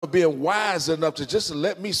being wise enough to just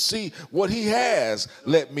let me see what he has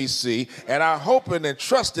let me see. And I'm hoping and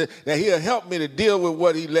trusting that he'll help me to deal with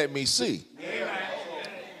what he let me see.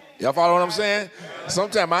 Y'all follow what I'm saying?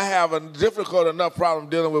 Sometimes I have a difficult enough problem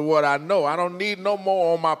dealing with what I know. I don't need no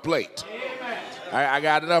more on my plate. I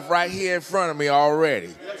got enough right here in front of me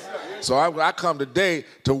already. So I come today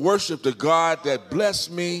to worship the God that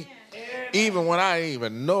blessed me even when I didn't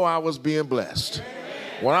even know I was being blessed.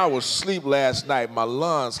 When I was asleep last night, my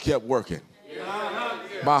lungs kept working.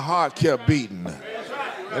 My heart kept beating.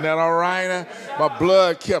 Isn't that all right? My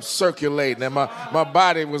blood kept circulating, and my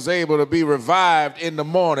body was able to be revived in the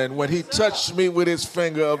morning when he touched me with his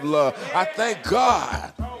finger of love. I thank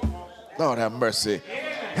God. Lord have mercy.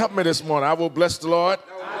 Help me this morning. I will bless the Lord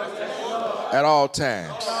at all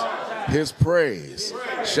times. His praise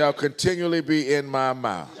shall continually be in my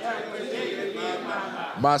mouth.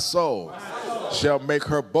 My soul shall make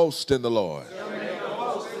her boast in the Lord.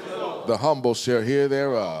 The humble shall hear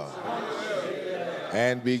thereof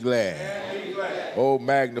and be glad. Oh,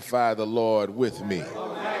 magnify the Lord with me.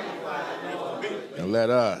 And let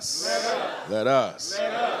us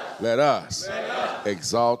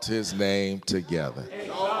exalt his name together.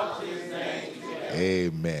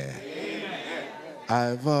 Amen.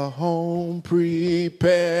 I've a home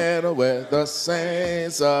prepared where the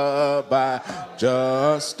saints abide,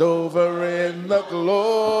 just over in the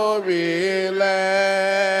glory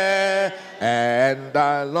land. And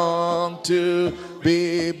I long to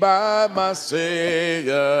be by my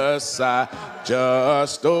Savior's side,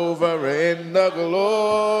 just over in the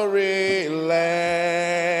glory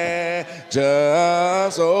land.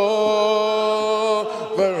 Just over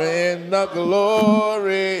in the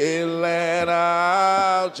glory land,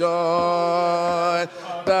 I'll join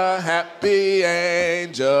the happy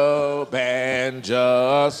angel band,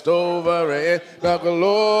 just over in the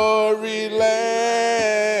glory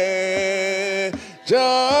land.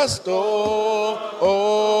 Just over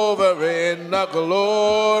in the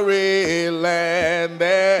glory land,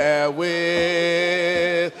 there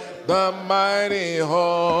with the mighty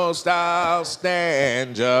host I'll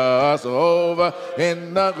stand, just over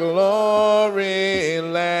in the glory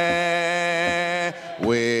land.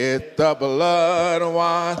 With the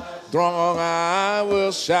blood-washed throng I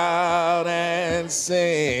will shout and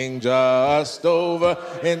sing, just over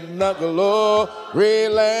in the glory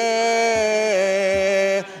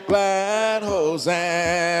land. Glad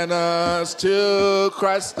hosannas to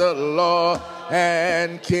Christ the Lord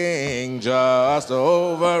and King, just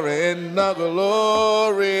over in the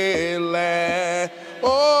glory land.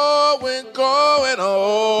 Oh, we're going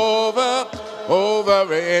over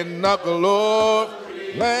in the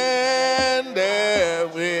glory land, there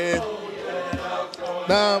with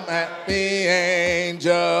the happy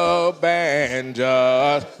angel band,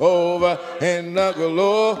 just over in the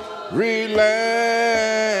glory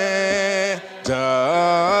land.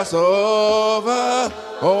 Just over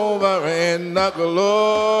in the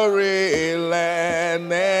glory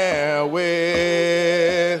land, there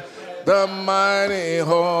with the mighty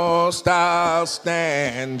host I'll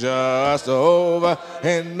stand, just over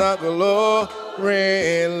in the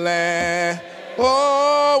glory land.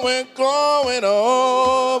 Oh, we're going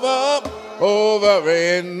over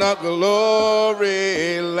in the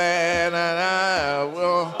glory land, and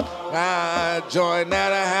I join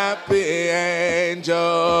that happy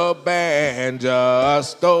angel band,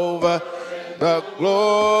 just over the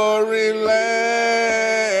glory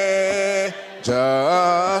land.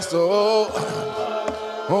 Just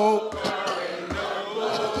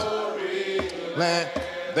land,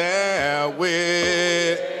 there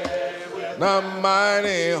with the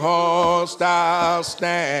mighty host I'll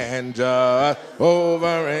stand, just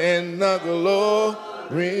over in the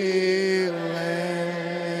glory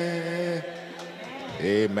land.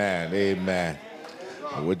 Amen, amen.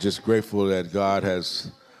 We're just grateful that God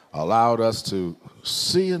has allowed us to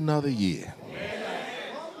see another year.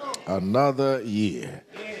 Another year.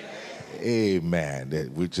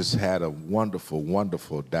 Amen. We just had a wonderful,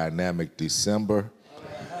 wonderful, dynamic December.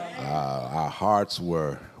 Our hearts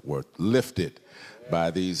were lifted by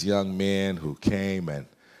these young men who came and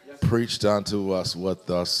preached unto us what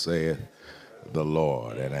thus saith the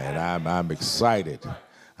Lord. And I'm excited.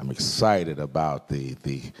 I'm excited about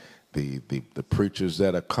the preachers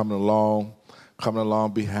that are coming along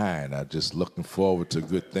behind. I'm just looking forward to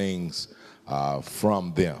good things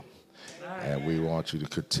from them. And we want you to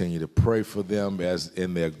continue to pray for them as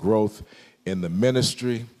in their growth in the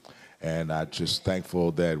ministry. And I'm just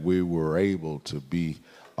thankful that we were able to be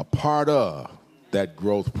a part of that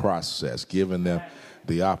growth process, giving them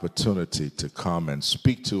the opportunity to come and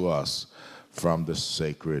speak to us from the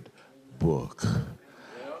sacred book.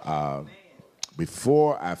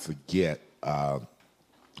 Before I forget, I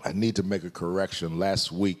need to make a correction.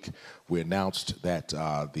 Last week, we announced that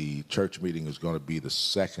the church meeting is going to be the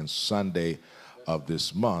second Sunday of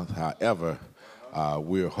this month. However,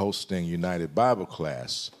 we're hosting United Bible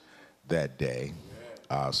Class that day,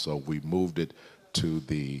 so we moved it to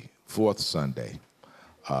the fourth Sunday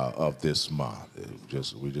of this month.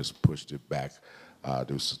 We just pushed it back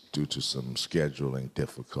due to some scheduling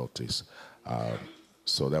difficulties.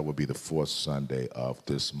 So that will be the fourth Sunday of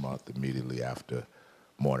this month, immediately after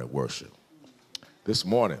morning worship. This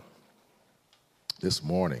morning,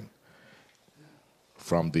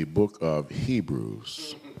 from the book of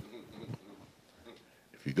Hebrews,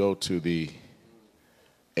 if you go to the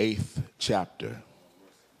 8th chapter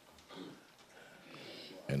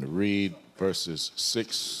and read verses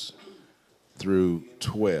 6 through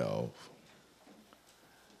 12,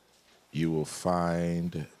 you will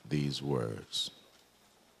find these words.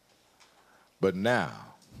 But now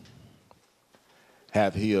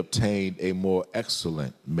hath he obtained a more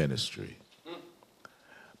excellent ministry,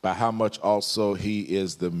 by how much also he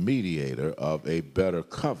is the mediator of a better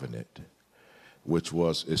covenant, which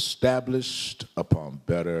was established upon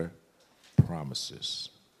better promises.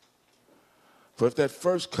 For if that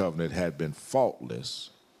first covenant had been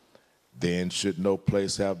faultless, then should no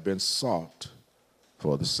place have been sought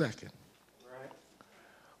for the second.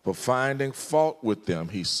 For finding fault with them,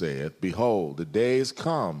 he saith, Behold, the days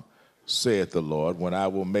come, saith the Lord, when I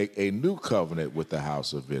will make a new covenant with the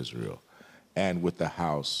house of Israel and with the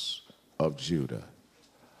house of Judah.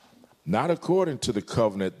 Not according to the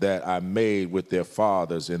covenant that I made with their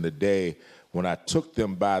fathers in the day when I took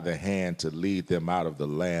them by the hand to lead them out of the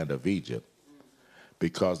land of Egypt,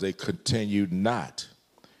 because they continued not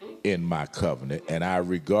in my covenant, and I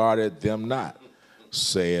regarded them not,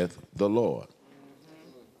 saith the Lord.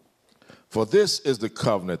 For this is the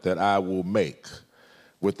covenant that I will make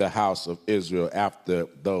with the house of Israel after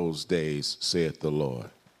those days, saith the Lord.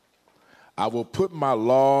 I will put my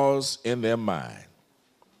laws in their mind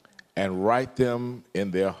and write them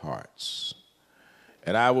in their hearts.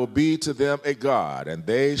 And I will be to them a God, and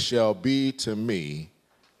they shall be to me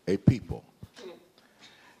a people.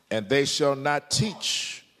 And they shall not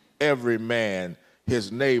teach every man his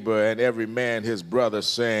neighbor and every man his brother,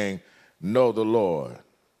 saying, Know the Lord.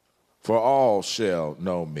 For all shall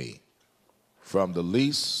know me, from the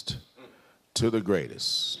least to the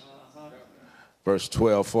greatest. Verse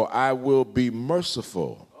 12, for I will be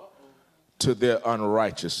merciful to their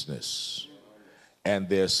unrighteousness, and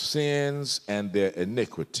their sins and their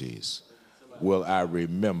iniquities will I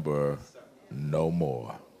remember no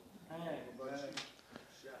more.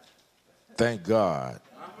 Thank God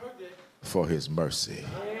for his mercy.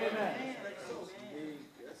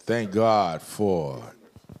 Thank God for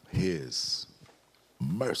his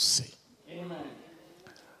mercy. Amen.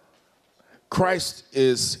 Christ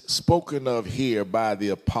is spoken of here by the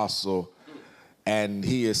apostle, and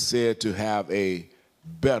he is said to have a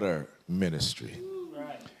better ministry.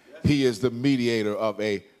 Right. He is the mediator of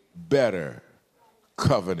a better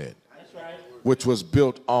covenant, right, which was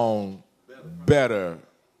built on better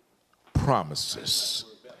promises.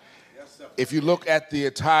 If you look at the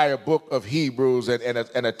entire book of Hebrews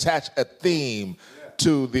and attach a theme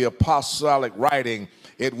to the apostolic writing,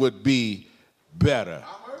 it would be better.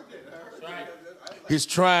 He's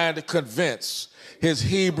trying to convince his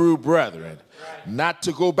Hebrew brethren not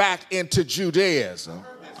to go back into Judaism,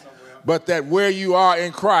 but that where you are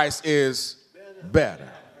in Christ is better.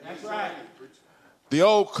 That's right. The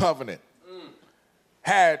old covenant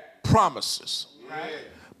had promises,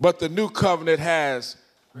 but the new covenant has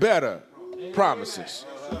better promises.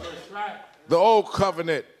 The old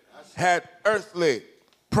covenant had earthly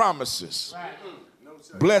promises.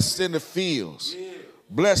 Blessed in the fields,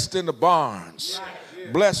 blessed in the barns,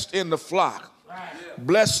 blessed in the flock,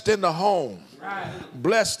 blessed in the home,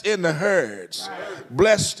 blessed in the herds,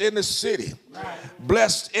 blessed in the city,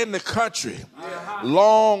 blessed in the country,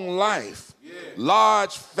 long life,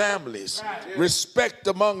 large families, respect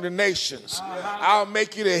among the nations. I'll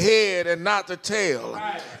make you the head and not the tail.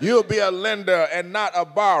 You'll be a lender and not a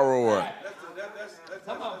borrower.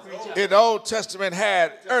 In the Old Testament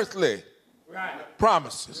had earthly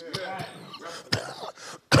promises.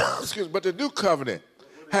 Excuse me, but the new covenant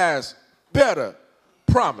has better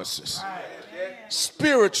promises.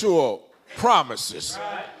 Spiritual promises.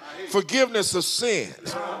 Forgiveness of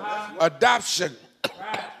sins. Adoption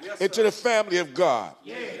into the family of God.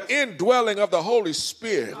 Indwelling of the Holy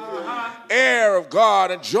Spirit. heir of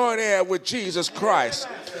God and joint heir with Jesus Christ.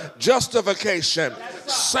 Justification,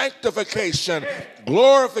 sanctification,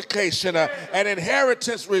 glorification, an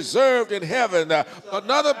inheritance reserved in heaven,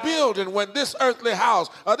 another building when this earthly house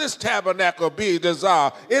or this tabernacle be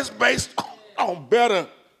dissolved. It's based on better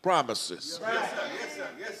promises. Yes, sir. Yes, sir.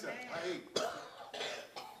 Yes, sir.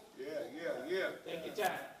 Yeah. Take your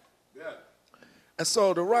time. Yeah. And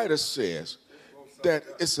so the writer says that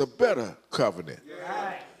it's a better covenant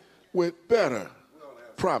with better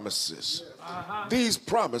promises. These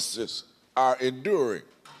promises are enduring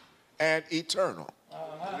and eternal.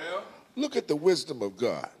 Look at the wisdom of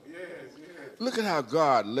God. Look at how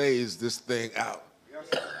God lays this thing out.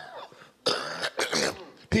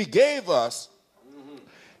 He gave us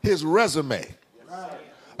his resume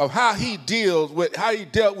of how he dealt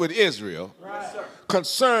with Israel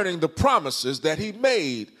concerning the promises that he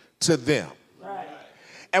made to them.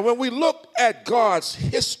 And when we looked at God's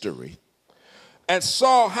history and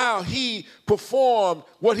saw how he performed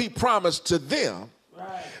what he promised to them,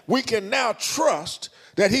 we can now trust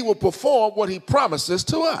that he will perform what he promises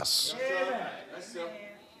to us.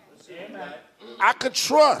 I can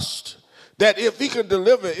trust that if he can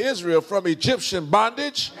deliver Israel from Egyptian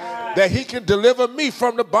bondage, that he can deliver me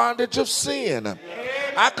from the bondage of sin.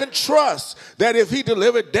 I can trust that if he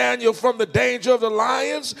delivered Daniel from the danger of the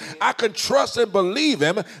lions, I can trust and believe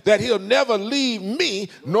him that he'll never leave me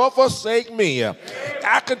nor forsake me.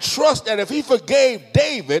 I can trust that if he forgave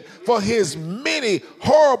David for his many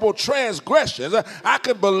horrible transgressions, I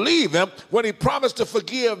can believe him when he promised to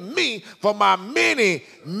forgive me for my many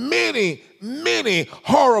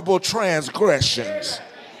horrible transgressions.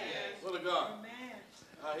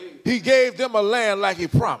 He gave them a land like he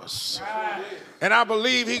promised. And I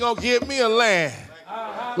believe he's going to give me a land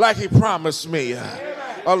like he promised me.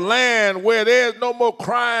 A land where there's no more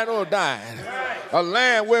crying or dying. A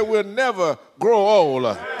land where we'll never grow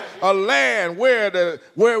old. A land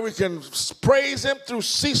where we can praise him through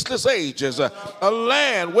ceaseless ages. A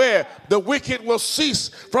land where the wicked will cease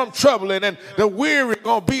from troubling and the weary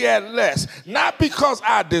going to be at rest. Not because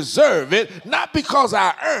I deserve it, not because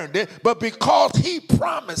I earned it, but because he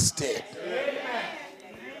promised it.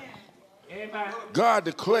 God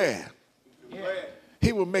declared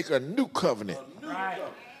he would make a new covenant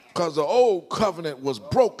because the old covenant was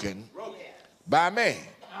broken by man.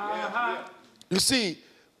 You see,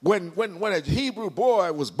 when a Hebrew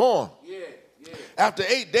boy was born, after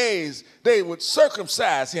 8 days, they would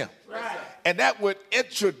circumcise him. And that would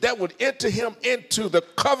enter him into the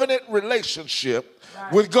covenant relationship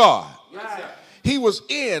with God. He was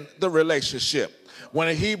in the relationship. When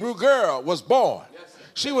a Hebrew girl was born,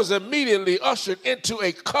 she was immediately ushered into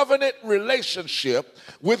a covenant relationship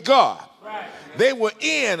with God. They were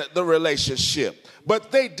in the relationship,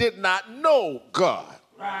 but they did not know God.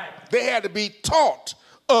 They had to be taught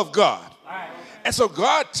of God. And so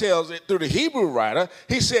God tells it through the Hebrew writer.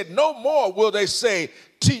 He said, no more will they say,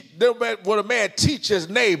 will a man teach his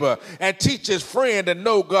neighbor and teach his friend to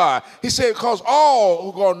know God. He said, because all who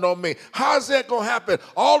are going to know me. How's that going to happen?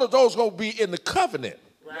 All of those going to be in the covenant.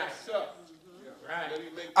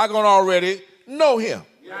 I'm going to already know him.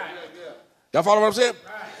 Y'all follow what I'm saying?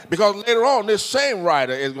 Because later on, this same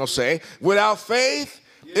writer is going to say, without faith,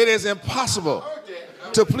 it is impossible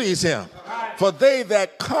to please him. For they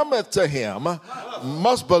that cometh to him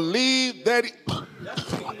must believe that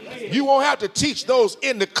you won't have to teach those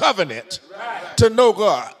in the covenant to know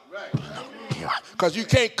God. Because you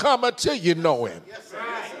can't come until you know him.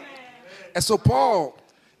 And so Paul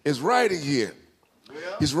is writing here.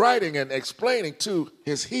 He's writing and explaining to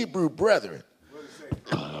his Hebrew brethren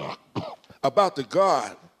about the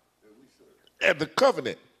God and the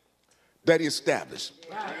covenant that he established.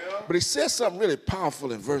 But he says something really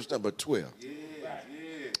powerful in verse number 12.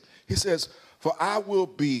 He says, for I will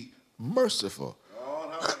be merciful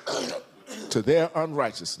to their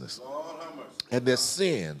unrighteousness and their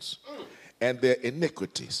sins and their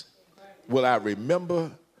iniquities will I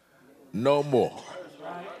remember no more.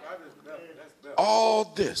 All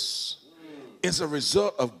this is a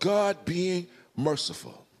result of God being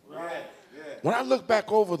merciful. When I look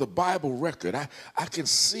back over the Bible record, I can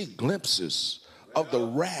see glimpses of the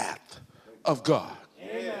wrath of God.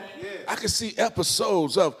 I can see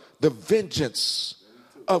episodes of the vengeance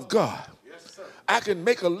of God. I can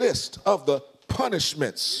make a list of the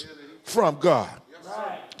punishments from God,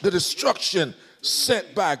 the destruction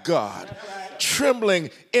sent by God, trembling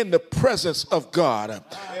in the presence of God,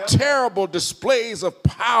 terrible displays of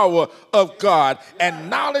power of God, and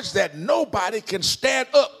knowledge that nobody can stand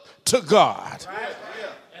up to God.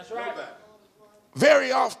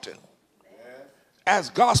 Very often, as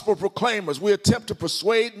gospel proclaimers, we attempt to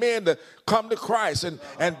persuade men to come to Christ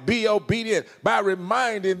and be obedient by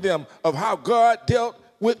reminding them of how God dealt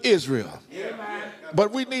with Israel.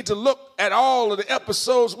 But we need to look at all of the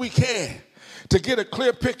episodes we can to get a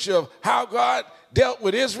clear picture of how God dealt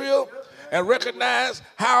with Israel and recognize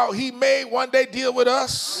how he may one day deal with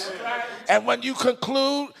us. And when you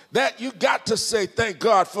conclude that, you got to say, thank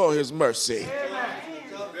God for his mercy.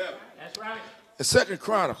 That's right. In 2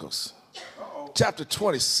 Chronicles, chapter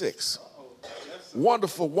 26,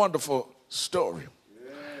 wonderful, wonderful story.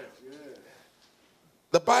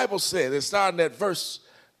 The Bible says, it's starting at verse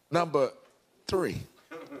number 3.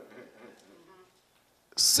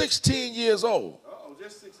 16 years old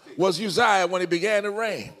was Uzziah when he began to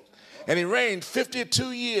reign. And he reigned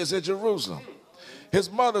 52 years in Jerusalem.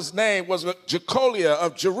 His mother's name was Jecoliah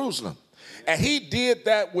of Jerusalem. And he did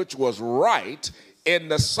that which was right in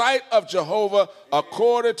the sight of Jehovah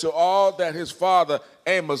according to all that his father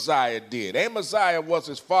Amaziah did. Amaziah was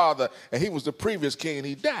his father, and he was the previous king, and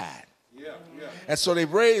he died. And so they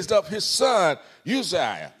raised up his son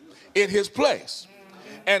Uzziah in his place.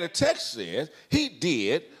 And the text says he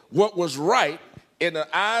did what was right in the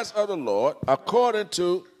eyes of the Lord according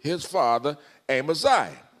to his father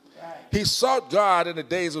Amaziah. He sought God in the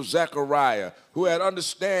days of Zechariah, who had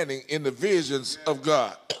understanding in the visions of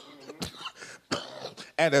God.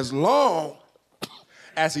 And as long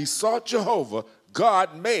as he sought Jehovah,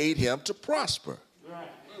 God made him to prosper.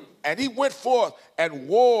 And he went forth and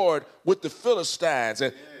warred with the Philistines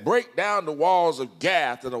and break down the walls of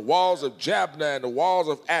Gath and the walls of Jabneh and the walls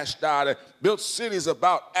of Ashdod and built cities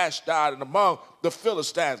about Ashdod and among the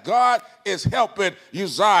Philistines. God is helping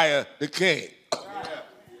Uzziah the king.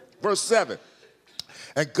 Verse 7.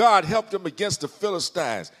 And God helped him against the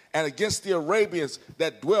Philistines and against the Arabians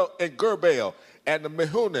that dwelt in Gerbaal, and the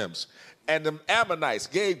Mehunims and the Ammonites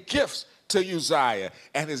gave gifts to Uzziah,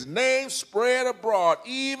 and his name spread abroad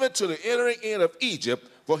even to the entering in of Egypt,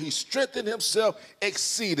 for he strengthened himself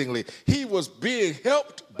exceedingly. He was being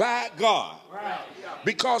helped by God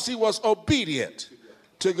because he was obedient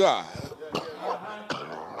to God.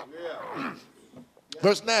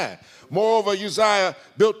 Verse 9. Moreover, Uzziah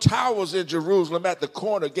built towers in Jerusalem at the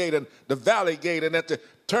corner gate and the valley gate and at the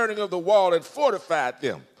turning of the wall and fortified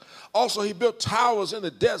them. Also, he built towers in the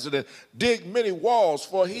desert and digged many walls,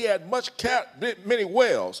 for he had many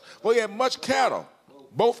wells, for he had much cattle,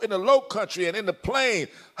 both in the low country and in the plain,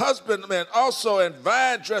 husbandmen also, and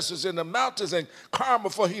vine dressers in the mountains and Carmel,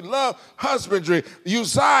 for he loved husbandry.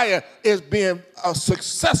 Uzziah is being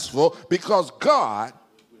successful because God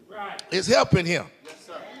is helping him.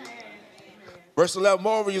 Verse 11,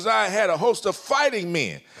 moreover, Uzziah had a host of fighting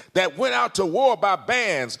men that went out to war by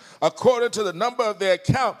bands, according to the number of their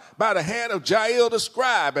account, by the hand of Jael the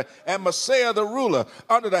scribe and Maaseiah the ruler,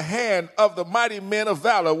 under the hand of the mighty men of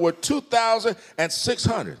valor were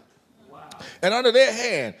 2,600. Wow. And under their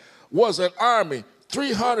hand was an army,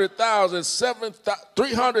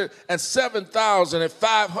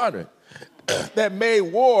 307,500 that made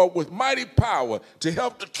war with mighty power to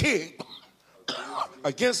help the king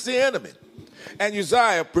against the enemy. And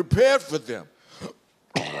Uzziah prepared for them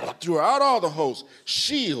throughout all the hosts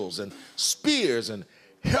shields and spears and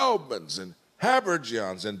helmets and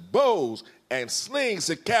habergeons and bows and slings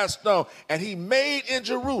to cast stone. And he made in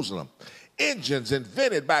Jerusalem engines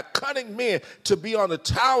invented by cunning men to be on the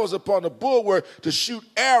towers upon the bulwark to shoot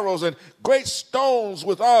arrows and great stones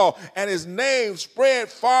withal. And his name spread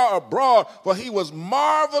far abroad, for he was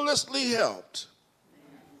marvelously helped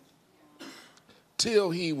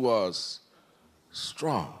till he was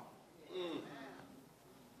strong.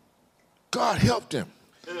 God helped him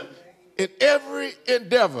in every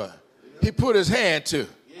endeavor he put his hand to.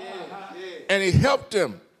 And he helped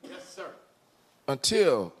him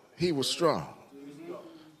until he was strong.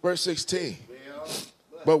 Verse 16.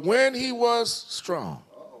 But when he was strong,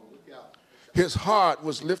 his heart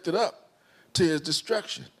was lifted up to his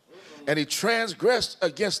destruction. And he transgressed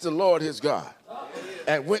against the Lord his God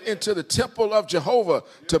and went into the temple of Jehovah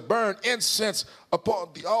to burn incense upon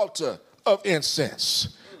the altar of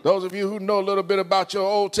incense. Those of you who know a little bit about your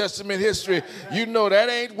Old Testament history, you know that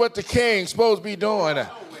ain't what the king's supposed to be doing.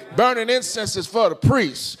 Burning incense is for the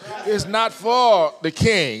priests. It's not for the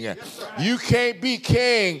king. You can't be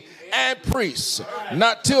king and priest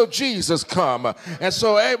not till Jesus come. And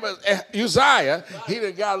so Uzziah, he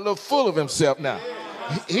done got a little full of himself now.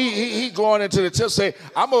 He going into the temple say,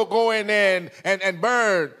 I'm going to go in there and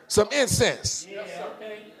burn some incense.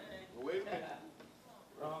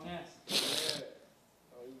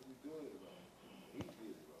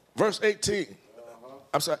 Verse 18.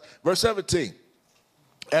 I'm sorry. Verse 17.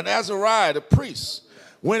 And Azariah, the priest,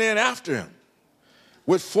 went in after him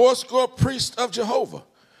with fourscore priests of Jehovah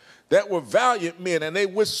that were valiant men, and they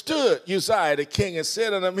withstood Uzziah the king and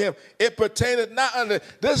said unto him, it pertaineth not unto,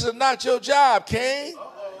 this is not your job, king.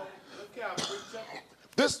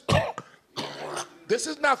 This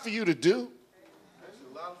is not for you to do.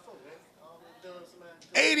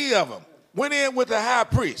 80 of them went in with the high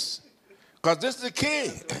priest, because this is the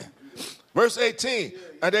king. Verse 18,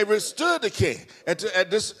 and they withstood the king. And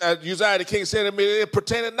Uzziah the king said to me, it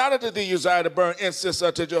pertaineth not unto thee, Uzziah, to burn incense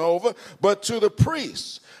unto Jehovah, but to the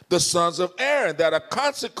priests, the sons of Aaron, that are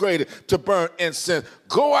consecrated to burn incense.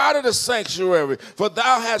 Go out of the sanctuary, for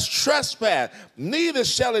thou hast trespassed, neither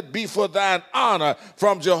shall it be for thine honor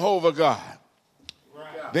from Jehovah God.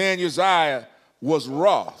 Right. Then Uzziah was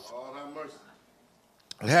wroth,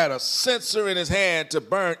 and had a censer in his hand to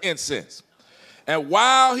burn incense. And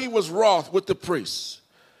while he was wroth with the priests,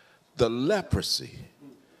 the leprosy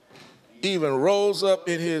even rose up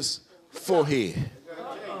in his forehead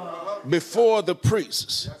before the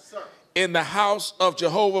priests in the house of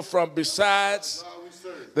Jehovah from besides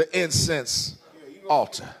the incense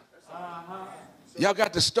altar. Y'all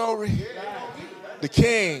got the story? The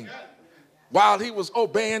king, while he was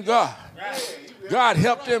obeying God, God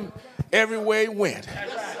helped him everywhere he went.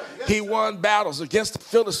 He won battles against the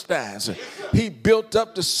Philistines. He built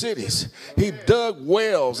up the cities. He dug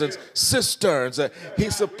wells and cisterns.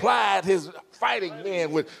 He supplied his fighting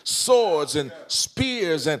men with swords and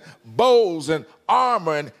spears and bows and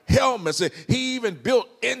armor and helmets. He even built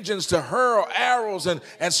engines to hurl arrows and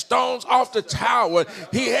stones off the tower.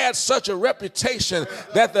 He had such a reputation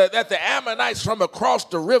that the Ammonites from across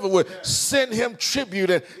the river would send him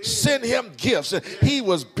tribute and send him gifts. He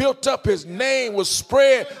was built up. His name was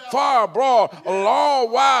spread far abroad a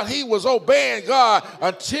long while he was obeying God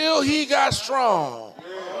until he got strong.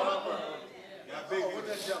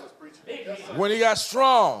 When he got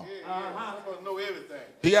strong,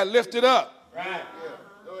 he got lifted up.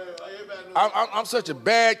 I'm such a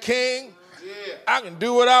bad king, I can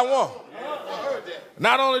do what I want.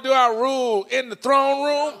 Not only do I rule in the throne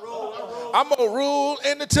room, I'm going to rule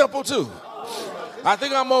in the temple too. I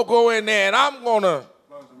think I'm going to go in there and I'm going to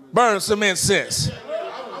burn some incense.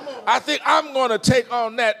 I think I'm going to take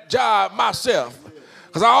on that job myself,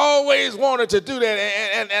 because I always wanted to do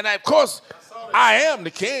that. And of course, I am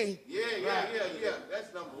the king. Yeah.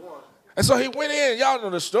 That's number one. And so he went in. Y'all know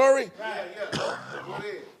the story.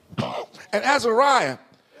 And Azariah,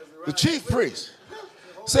 the chief priest,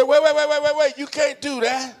 said, wait. You can't do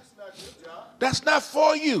that. That's not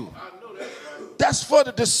for you. That's for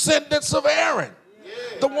the descendants of Aaron,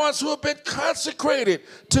 the ones who have been consecrated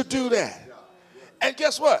to do that. And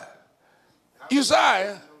guess what?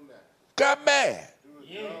 Uzziah got mad.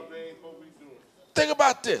 Think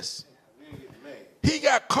about this. He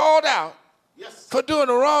got called out for doing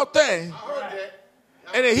the wrong thing,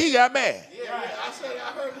 and then he got mad. I said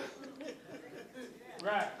I heard it.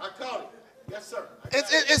 Right. I caught it. Yes, sir.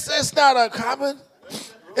 It's not uncommon.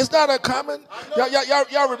 It's not uncommon.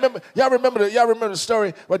 Y'all remember the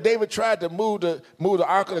story where David tried to move the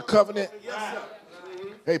Ark of the Covenant? Yes, sir.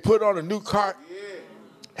 They put it on a new cart,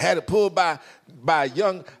 had it pulled by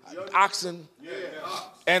young oxen,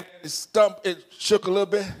 and it shook a little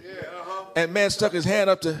bit. And man stuck his hand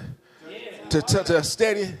up to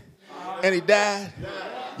steady, and he died.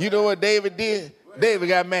 You know what David did? David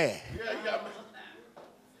got mad. Yeah, he got mad.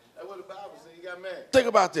 That's what the Bible says. He got mad. Think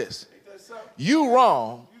about this. You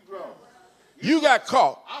wrong. You got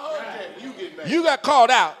caught. I heard that. You get mad. You got called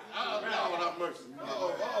out.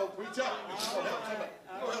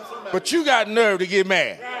 But you got nerve to get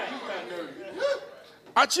mad.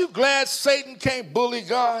 Aren't you glad Satan can't bully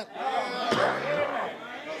God?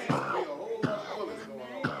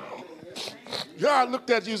 God looked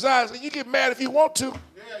at Uzziah and said, you get mad if you want to.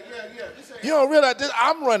 You don't realize this.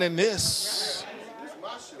 I'm running this.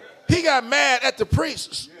 He got mad at the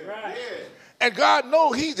priests. And God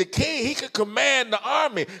knows he's the king. He could command the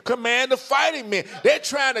army, command the fighting men. They're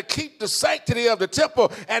trying to keep the sanctity of the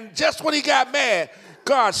temple. And just when he got mad,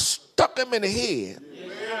 God stuck him in the head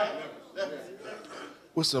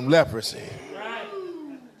with some leprosy.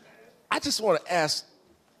 I just want to ask,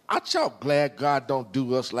 aren't y'all glad God don't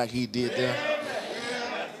do us like he did them?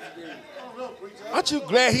 Aren't you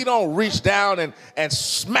glad he don't reach down and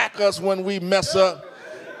smack us when we mess up?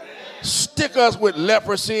 Stick us with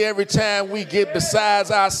leprosy every time we get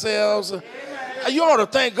besides ourselves? You ought to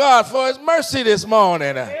thank God for his mercy this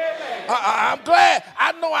morning. I'm glad.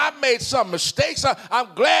 I know I made some mistakes. I'm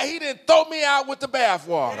glad he didn't throw me out with the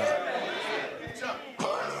bathwater.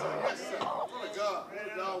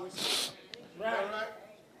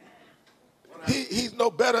 He's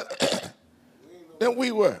no better than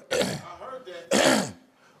we were.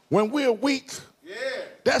 When we're weak,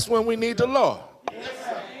 that's when we need the Lord.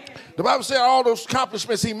 The Bible said all those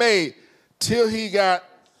accomplishments he made till he got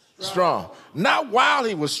strong. Not while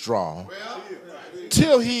he was strong,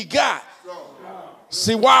 till he got.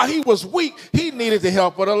 See, while he was weak, he needed the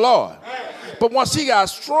help of the Lord. But once he got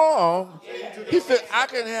strong, he said, I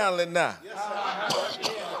can handle it now.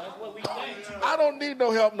 I don't need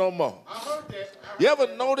no help no more. You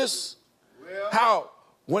ever notice how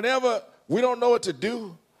whenever we don't know what to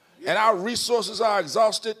do and our resources are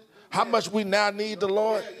exhausted, how much we now need the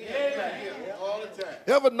Lord?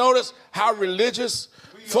 You ever notice how religious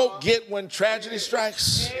folk get when tragedy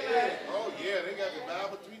strikes? Oh, yeah, they got the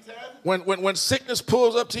Bible 3 times. When sickness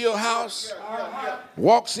pulls up to your house,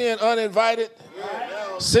 walks in uninvited,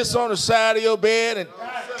 sits on the side of your bed, and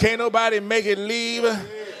can't nobody make it leave.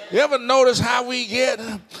 You ever notice how we get?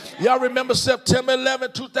 Y'all remember September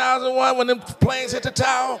 11, 2001 when them planes hit the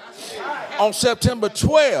tower? On September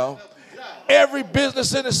 12, every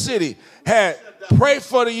business in the city had Pray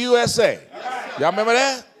for the USA. Y'all remember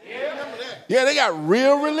that? Yeah, they got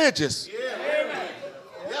real religious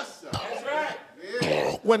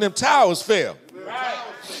when them towers fell.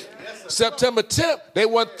 September 10th, they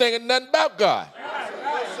wasn't thinking nothing about God.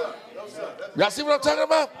 Y'all see what I'm talking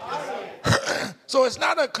about? So it's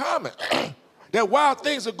not uncommon that while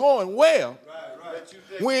things are going well,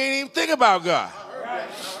 we ain't even think about God.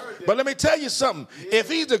 But let me tell you something. If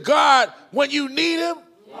he's the God when you need him,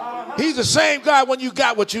 he's the same God when you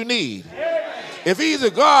got what you need. If he's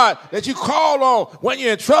a God that you call on when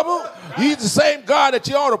you're in trouble, he's the same God that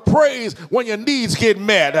you ought to praise when your needs get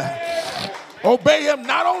met. Obey him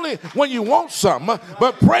not only when you want something,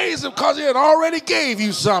 but praise him because he had already gave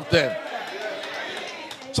you something.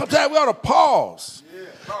 Sometimes we ought to pause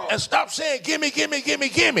and stop saying, gimme, gimme, gimme,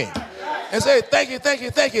 gimme. And say, thank you, thank you,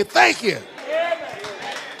 thank you, thank you.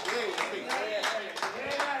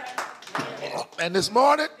 And this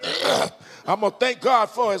morning, I'm going to thank God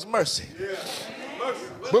for his mercy.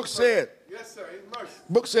 Book said,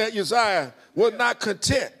 Uzziah was not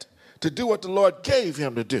content to do what the Lord gave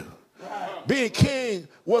him to do. Being king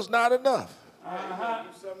was not enough.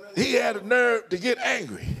 He had a nerve to get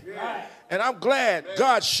angry. And I'm glad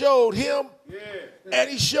God showed him and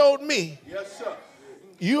he showed me.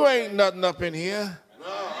 You ain't nothing up in here.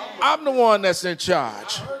 I'm the one that's in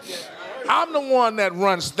charge. I'm the one that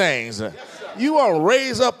runs things. You want to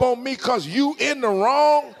raise up on me because you in the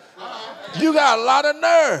wrong? You got a lot of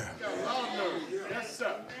nerve.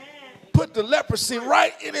 Put the leprosy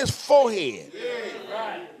right in his forehead.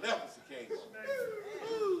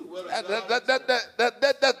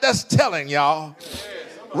 That's telling, y'all.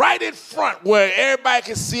 Right in front where everybody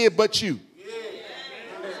can see it but you.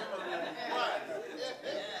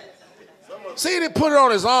 See, he didn't put it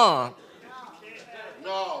on his arm.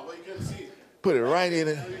 No, but you couldn't see it. Put it right in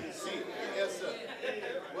it. Yes, sir.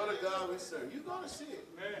 What a God we serve. You're going to see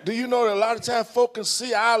it. Do you know that a lot of times folk can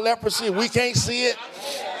see our leprosy and we can't see it?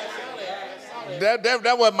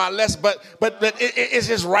 That wasn't my lesson, but it's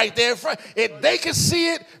just right there in front. They can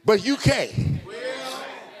see it, but you can't.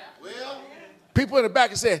 Well. People in the back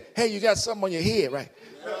can say, hey, you got something on your head, right?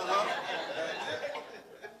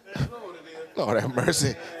 Lord have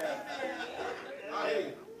mercy.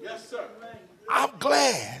 Yes, sir. I'm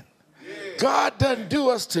glad God doesn't do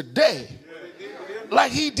us today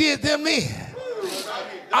like he did them then.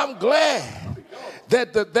 I'm glad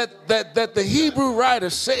that the Hebrew writer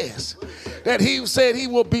says that he said he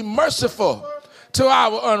will be merciful to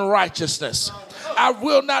our unrighteousness. I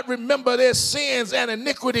will not remember their sins and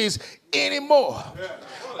iniquities anymore.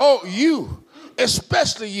 Oh, you,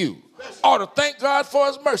 especially you, ought to thank God for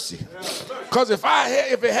his mercy. Because if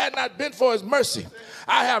it had not been for his mercy,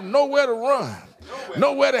 I have nowhere to run,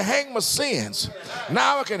 nowhere to hang my sins.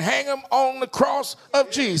 Now I can hang them on the cross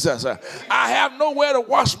of Jesus. I have nowhere to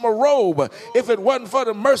wash my robe if it wasn't for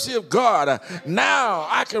the mercy of God. Now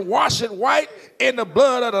I can wash it white in the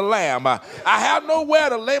blood of the Lamb. I have nowhere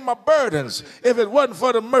to lay my burdens if it wasn't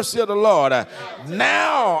for the mercy of the Lord.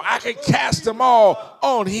 Now I can cast them all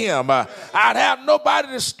on him. I'd have nobody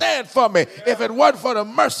to stand for me if it wasn't for the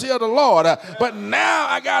mercy of the Lord. But now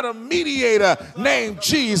I got a mediator named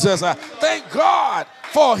Jesus. Thank God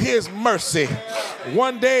for his mercy.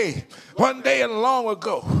 One day and long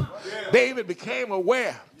ago, David became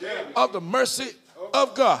aware of the mercy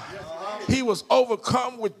of God. He was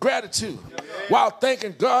overcome with gratitude while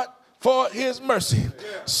thanking God for his mercy.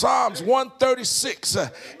 Psalms 136,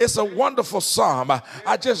 it's a wonderful psalm.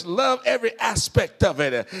 I just love every aspect of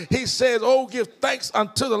it. He says, oh, give thanks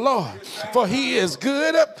unto the Lord, for he is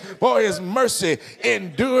good, for his mercy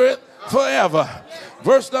endureth forever.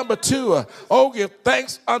 Verse number 2, oh, give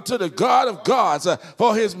thanks unto the God of gods,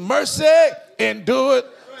 for his mercy endureth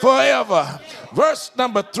forever. Verse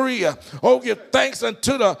number 3, oh, give thanks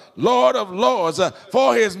unto the Lord of lords,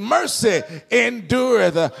 for his mercy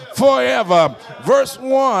endureth forever. Verse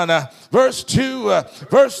 1, verse 2,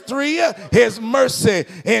 verse 3, his mercy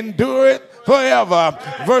endureth forever.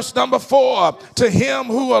 Verse number 4, to him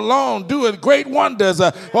who alone doeth great wonders,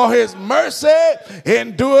 for his mercy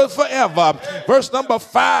endureth forever. Verse number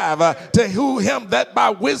 5, to him that by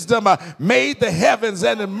wisdom made the heavens,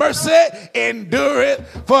 and in mercy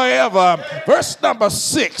endureth forever. Verse number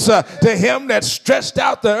 6, to him that stretched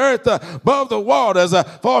out the earth above the waters,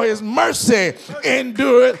 for his mercy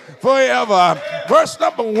endureth forever. Verse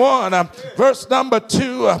number 1, verse number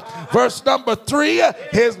 2, verse number 3,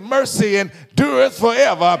 his mercy endureth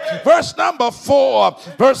forever. Verse number 4,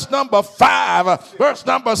 verse number 5, verse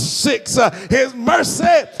number 6, his mercy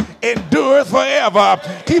endureth forever.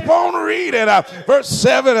 Keep on reading. Verse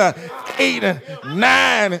 7, 8,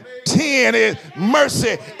 9, 10, his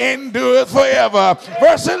mercy endureth forever.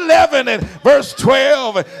 Verse 11 and verse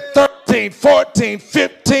 12, 13, 14,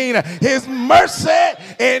 15, his mercy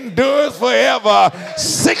endureth forever.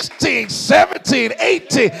 16, 17,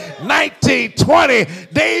 18, 19, 20,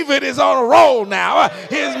 David is on a roll now.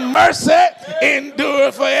 His mercy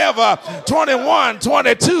endureth forever. 21,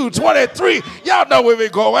 22, 23, y'all know where we're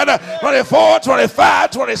going. 24,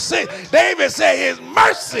 25, 26, David said his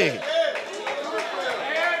mercy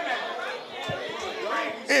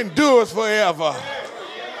endures forever.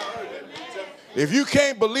 If you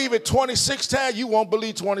can't believe it 26 times, you won't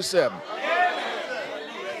believe 27.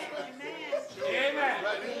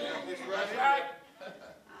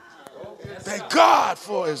 Thank God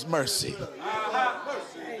for his mercy.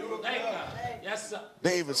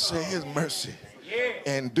 David said his mercy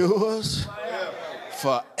endures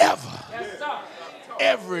forever.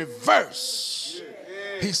 Every verse,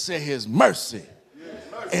 he said his mercy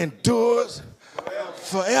endures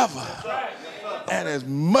forever. And as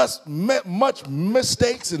much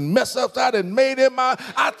mistakes and mess ups I done made in my,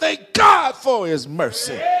 I thank God for his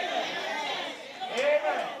mercy.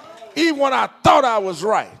 Even when I thought I was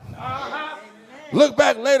right, look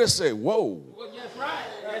back later and say, whoa.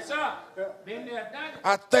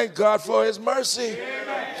 I thank God for his mercy.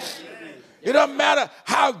 It doesn't matter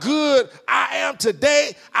how good I am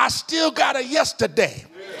today, I still got a yesterday.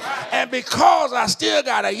 And because I still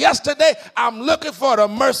got a yesterday, I'm looking for the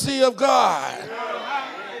mercy of God.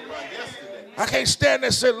 I can't stand there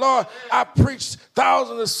and say, Lord, I preached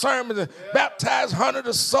thousands of sermons and baptized hundreds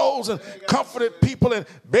of souls and comforted people and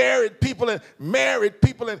buried people and married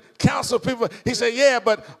people and counseled people. He said, yeah,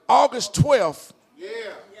 but August 12th. Yeah.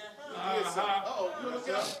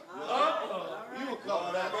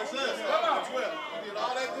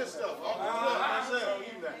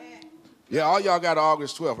 Yeah, all y'all got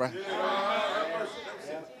August 12th, right?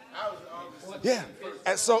 Yeah.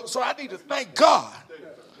 And so I need to thank God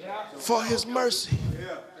for his mercy.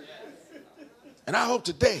 And I hope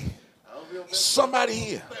today somebody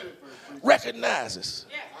here recognizes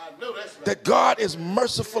that God is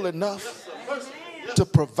merciful enough to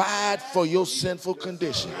provide for your sinful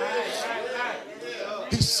condition.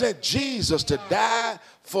 He sent Jesus to die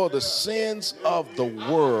for the sins of the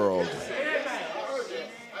world.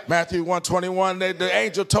 Matthew 1:21, the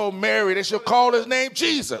angel told Mary they shall call his name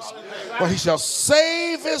Jesus, for he shall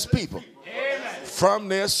save his people from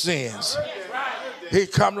their sins. He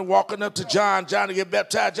come and walking up to John to get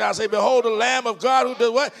baptized. John said, behold the Lamb of God who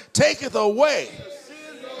does what? Taketh away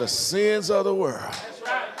the sins of the world.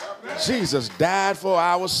 Jesus died for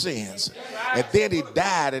our sins. And then he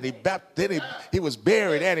died and he was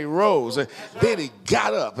buried and he rose. And then he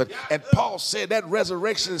got up. And Paul said that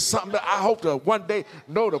resurrection is something that I hope to one day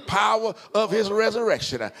know the power of his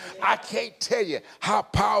resurrection. I can't tell you how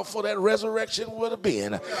powerful that resurrection would have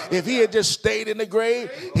been. If he had just stayed in the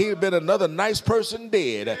grave, he'd have been another nice person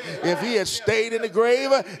dead. If he had stayed in the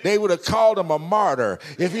grave, they would have called him a martyr.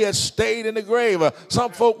 If he had stayed in the grave,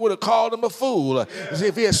 some folk would have called him a fool.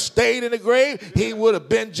 If he had stayed in the grave, he would have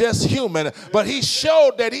been just human. But he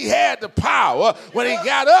showed that he had the power when he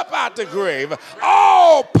got up out the grave.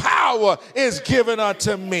 All power is given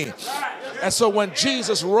unto me. And so when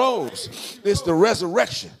Jesus rose, it's the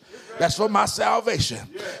resurrection. That's for my salvation.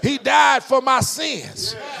 He died for my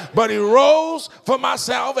sins, but he rose for my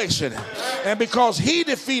salvation. And because he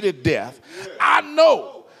defeated death, I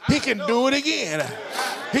know he can do it again.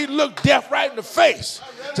 He looked death right in the face.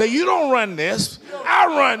 Say, you don't run this. I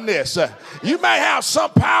run this. You may have some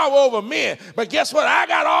power over men, but guess what? I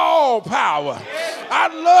got all power.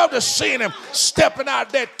 I'd love to see him stepping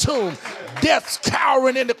out that tomb, Death's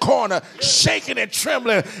cowering in the corner, shaking and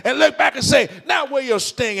trembling, and look back and say, now where your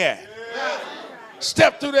sting at?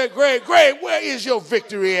 Step through that grave. Grave, where is your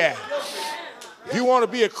victory at? If you want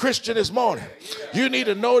to be a Christian this morning, you need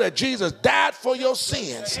to know that Jesus died for your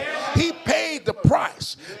sins. He paid the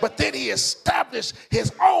price, but then he established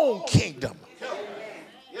his own kingdom.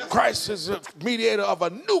 Christ is a mediator of a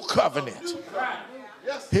new covenant.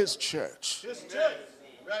 His church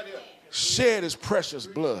shed his precious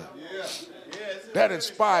blood. That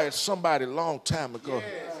inspired somebody a long time ago.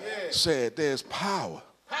 Said there's power.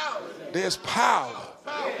 There's power.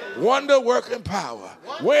 Wonder-working power.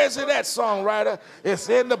 Where is it at, songwriter? It's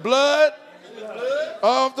in the blood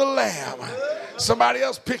of the Lamb. Somebody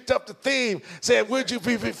else picked up the theme, said, would you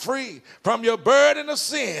be free from your burden of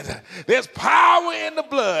sin? There's power in the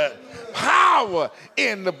blood. Power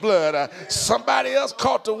in the blood. Somebody else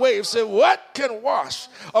caught the wave, said, what can wash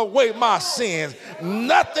away my sins?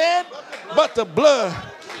 Nothing but the blood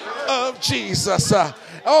of Jesus.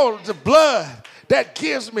 The blood that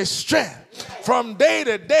gives me strength. From day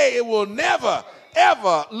to day, it will never,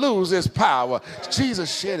 ever lose its power.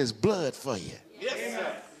 Jesus shed his blood for you.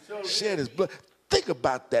 Shed his blood. Think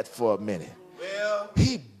about that for a minute.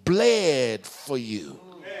 He bled for you.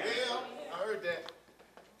 I heard that.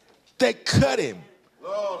 They cut him,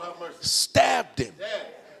 Lord have mercy. stabbed him,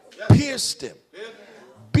 pierced him,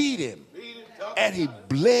 beat him, and he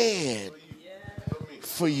bled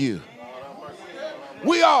for you.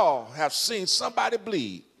 We all have seen somebody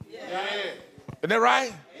bleed. Isn't that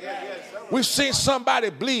right? We've seen somebody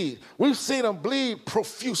bleed. We've seen them bleed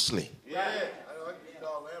profusely.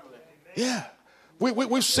 Yeah.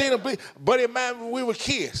 We've seen them bleed. Buddy of mine, when we were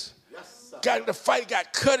kids, got in the fight,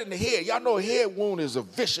 got cut in the head. Y'all know a head wound is a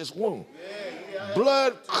vicious wound.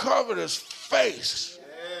 Blood covered his face.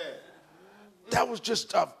 That was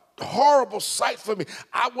just a horrible sight for me.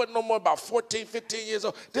 I wasn't no more about 14, 15 years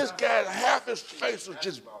old. This guy, half his face was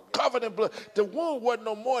just covered in blood. The wound wasn't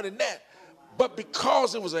no more than that. But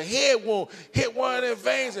because it was a head wound, hit one of their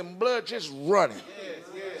veins and blood just running.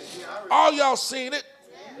 All y'all seen it.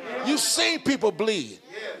 You seen people bleed.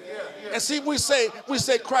 And see, we say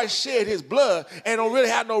Christ shed his blood and don't really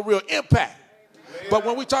have no real impact. But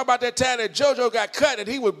when we talk about that time that JoJo got cut and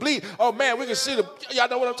he would bleed, oh man, we can see y'all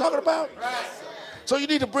know what I'm talking about? So you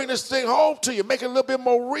need to bring this thing home to you, make it a little bit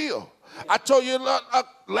more real. I told you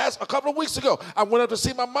a couple of weeks ago, I went up to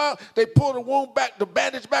see my mom. They pulled the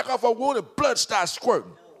bandage back off her wound, and blood started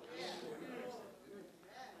squirting.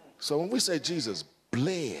 So when we say Jesus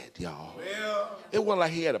bled, y'all, it wasn't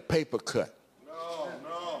like he had a paper cut.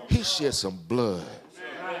 He shed some blood.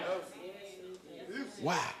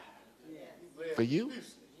 Why? For you?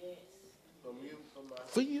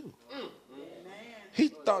 For you. He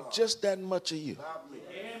thought just that much of you.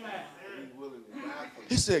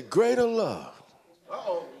 He said, greater love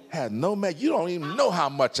had no man. You don't even know how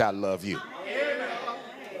much I love you.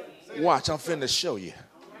 Watch, I'm finna show you.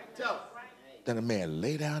 That a man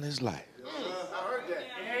lay down his life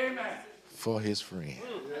for his friend.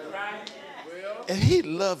 And he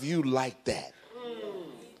loved you like that.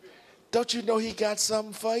 Don't you know he got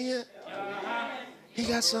something for you? He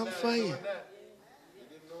got something for you.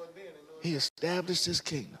 He established his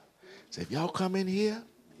kingdom. So if y'all come in here,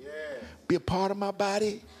 be a part of my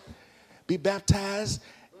body, be baptized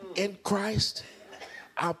in Christ,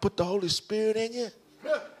 I'll put the Holy Spirit in you,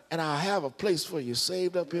 and I'll have a place for you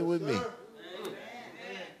saved up here with me.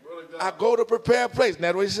 I go to prepare a place. Isn't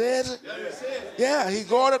that what he says? Yeah, he's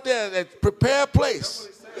going up there and prepare a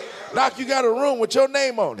place. Doc, you got a room with your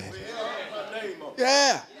name on it.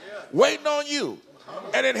 Yeah, waiting on you.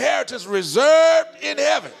 An inheritance reserved in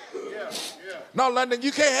heaven. No, London,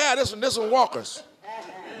 you can't have this one. This one Walker's.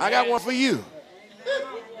 I got one for you.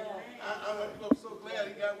 I'm so glad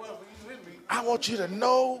he got one for you with me. I want you to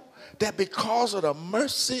know that because of the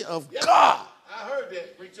mercy of God, I heard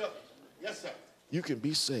that. Preach up. Yes, sir. you can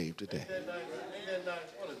be saved today.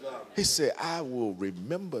 He said, I will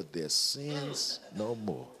remember their sins no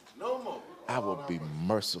more. No more. I will be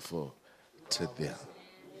merciful to them.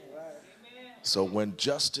 So when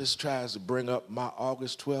justice tries to bring up my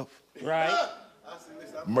August 12th, Right.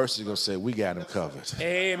 mercy going to say, we got him covered.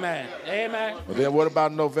 Amen. Amen. But then what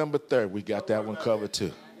about November 3rd? We got that one covered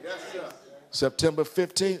too. Yes, sir. September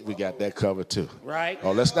 15th, we got that covered too. Right.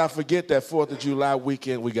 Oh, let's not forget that 4th of July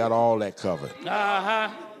weekend, we got all that covered. Uh-huh.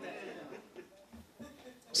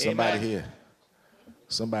 Somebody Amen. here,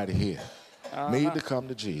 somebody here need to come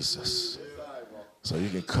to Jesus so you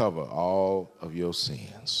can cover all of your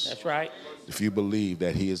sins. That's right. If you believe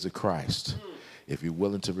that he is the Christ, if you're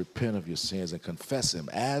willing to repent of your sins and confess him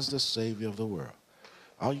as the Savior of the world,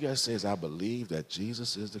 all you got to say is, I believe that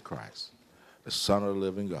Jesus is the Christ. the Son of the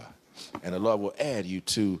living God. And the Lord will add you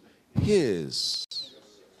to his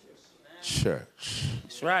church.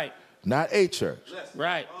 That's right. Not a church.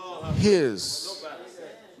 Right. His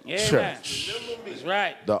Amen. church. That's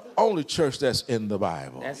right. The only church that's in the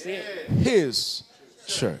Bible. That's it. His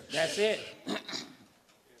church. That's it.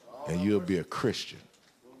 And you'll be a Christian.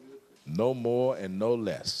 No more and no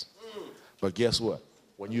less. But guess what?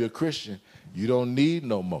 When you're a Christian, you don't need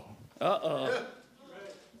no more. Uh-oh.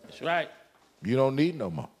 That's right. You don't need no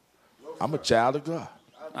more. I'm a child of God.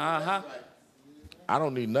 Uh-huh. I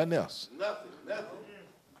don't need nothing else. Nothing.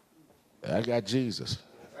 I got Jesus.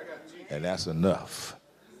 And that's enough.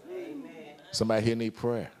 Somebody here need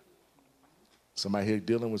prayer. Somebody here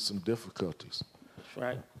dealing with some difficulties. That's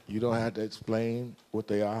right. You don't have to explain what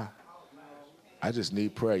they are. I just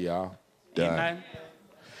need prayer, y'all. Done. Amen.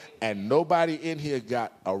 And nobody in here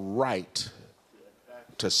got a right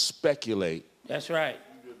to speculate That's right.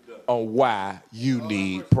 on why you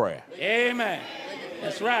need prayer. Amen.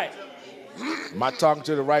 That's right. Am I talking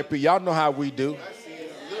to the right people? Y'all know how we do.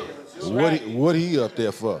 What he up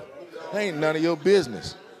there for? Ain't none of your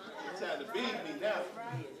business.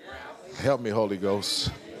 Help me, Holy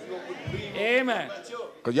Ghost. Amen.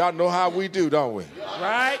 Because y'all know how we do, don't we?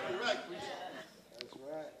 Right.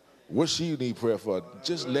 What she need prayer for?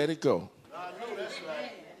 Just let it go.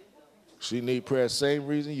 She need prayer, same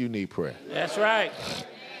reason you need prayer. That's right.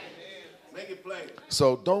 Make it plain.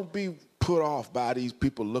 So don't be put off by these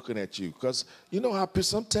people looking at you. Because you know how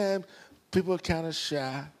sometimes people are kind of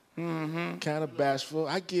shy, kind of bashful.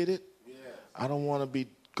 I get it. Yeah. I don't want to be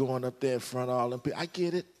going up there in front of all them people. I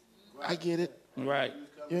get it. I get it. Right.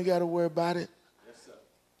 You ain't got to worry about it.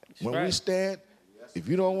 When we right. stand, if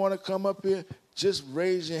you don't want to come up here, just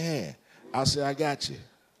raise your hand. I'll say, I got you.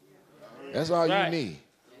 That's all you need.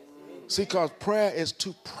 See, because prayer is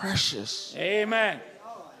too precious Amen.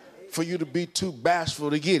 for you to be too bashful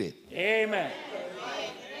to get it. Amen.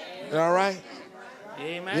 All right?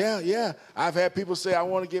 Amen. Yeah. I've had people say, I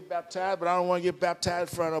want to get baptized, but I don't want to get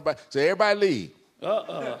baptized in front of nobody. So everybody leave.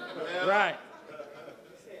 Uh-oh. Right.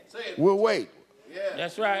 We'll wait.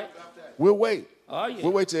 That's right. We'll wait. Oh, yeah.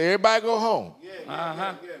 We'll wait till everybody go home.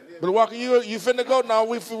 Uh-huh. But Walker, you finna go? No,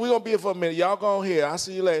 we going to be here for a minute. Y'all go on here. I'll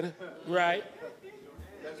see you later. Right.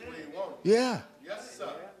 That's what you want. Yeah. Yes, sir.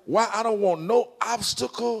 Why? I don't want no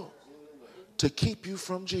obstacle to keep you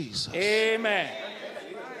from Jesus. Amen.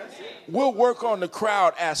 We'll work on the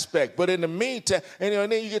crowd aspect, but in the meantime,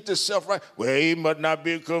 and then you get this self-right, well, he must not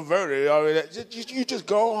be converted. You just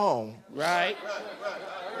go home. Right.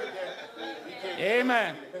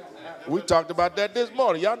 Amen. We talked about that this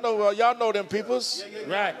morning. Y'all know them peoples.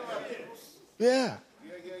 Right. Yeah.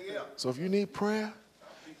 So if you need prayer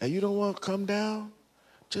and you don't want to come down,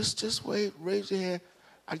 just wait, raise your hand.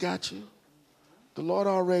 I got you. The Lord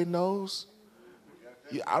already knows.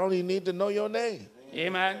 I don't even need to know your name.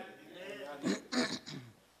 Amen.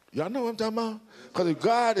 Y'all know what I'm talking about? Because if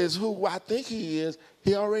God is who I think he is,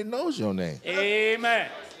 he already knows your name. Amen.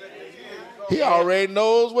 He already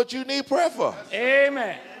knows what you need prayer for.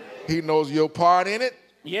 Amen. He knows your part in it.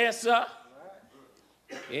 Yes, sir.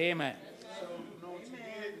 Amen.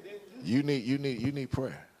 You need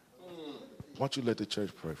prayer. Why don't you let the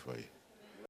church pray for you?